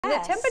the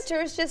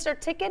temperatures just are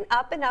ticking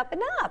up and up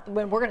and up.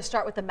 When we're going to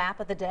start with the map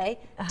of the day,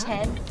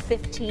 10,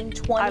 15,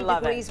 20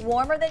 degrees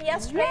warmer than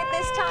yesterday at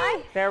this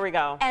time. There we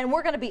go. And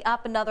we're going to be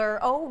up another,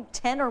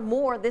 10 or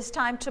more this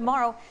time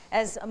tomorrow,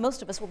 as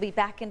most of us will be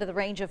back into the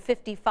range of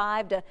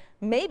 55 to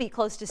maybe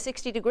close to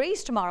 60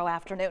 degrees tomorrow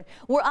afternoon.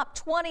 We're up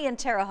 20 in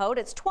Terre Haute.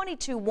 It's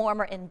 22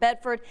 warmer in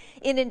Bedford.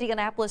 In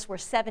Indianapolis, we're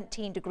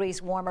 17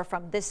 degrees warmer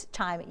from this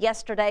time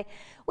yesterday.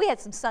 We had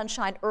some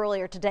sunshine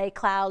earlier today,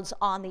 clouds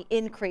on the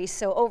increase.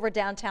 So over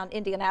downtown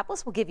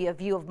Indianapolis, we'll give you a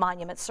view of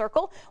Monument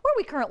Circle, where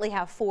we currently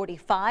have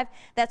 45.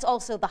 That's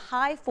also the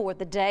high for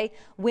the day.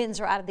 Winds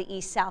are out of the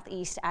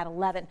east-southeast at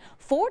 11.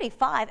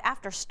 45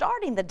 after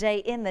starting the day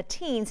in the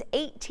teens,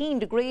 18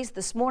 degrees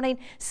this morning.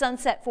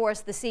 Sunset for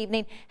us this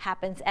evening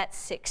happens at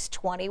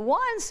 6:21.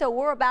 So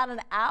we're about an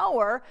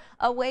hour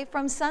away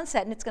from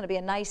sunset, and it's going to be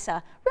a nice,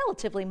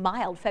 relatively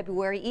mild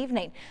February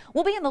evening.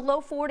 We'll be in the low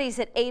 40s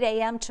at 8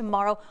 a.m.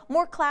 tomorrow.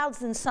 More clouds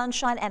than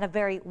sunshine and a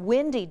very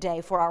windy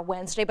day for our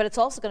Wednesday, but it's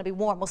also going to be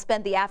warm. We'll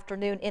spend the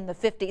afternoon in the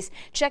 50s.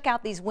 Check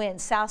out these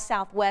winds,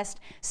 south-southwest,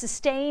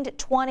 sustained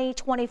 20,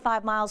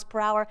 25 miles per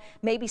hour,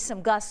 maybe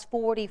some gusts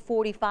 40,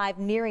 45,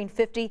 nearing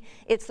 50.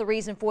 It's the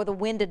reason for the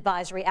wind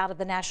advisory out of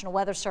the National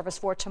Weather Service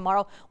for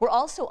tomorrow. We're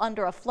also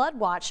under a flood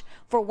watch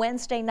for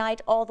Wednesday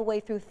night all the way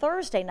through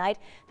Thursday night,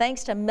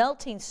 thanks to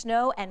melting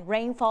snow and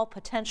rainfall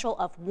potential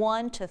of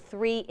 1 to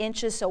 3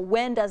 inches. So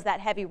when does that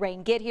heavy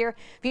rain get here?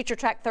 Future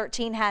Track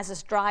 13 has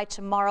us dry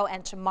tomorrow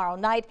and tomorrow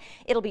night.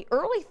 It'll be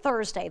early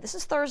Thursday. This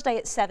is Thursday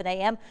at 7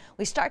 a.m.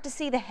 We start to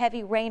see the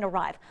heavy rain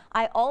arrive.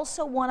 I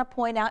also want to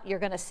point out you're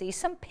going to see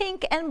some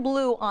pink and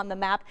blue on the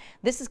map.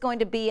 This is going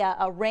to be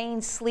a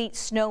rain, sleet,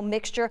 snow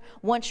mixture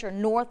once you're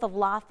north of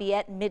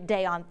Lafayette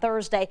midday on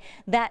Thursday.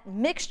 That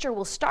mixture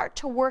will start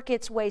to work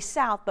its way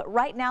south, but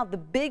right now the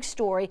big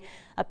story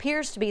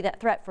appears to be that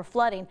threat for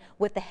flooding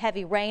with the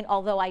heavy rain,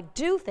 although I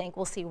do think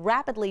we'll see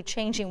rapidly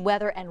changing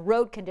weather and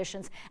road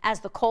conditions as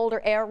the colder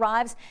air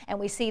arrives and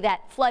we see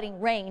that flooding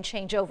rain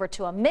change over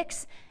to a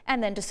mix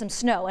and then to some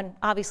snow. And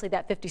obviously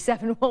that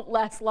 57 won't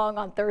last long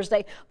on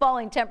Thursday.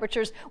 Falling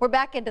temperatures, we're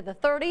back into the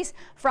 30s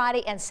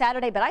Friday and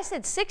Saturday, but I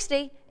said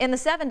 60 in the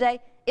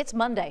 7-day. It's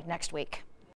Monday next week.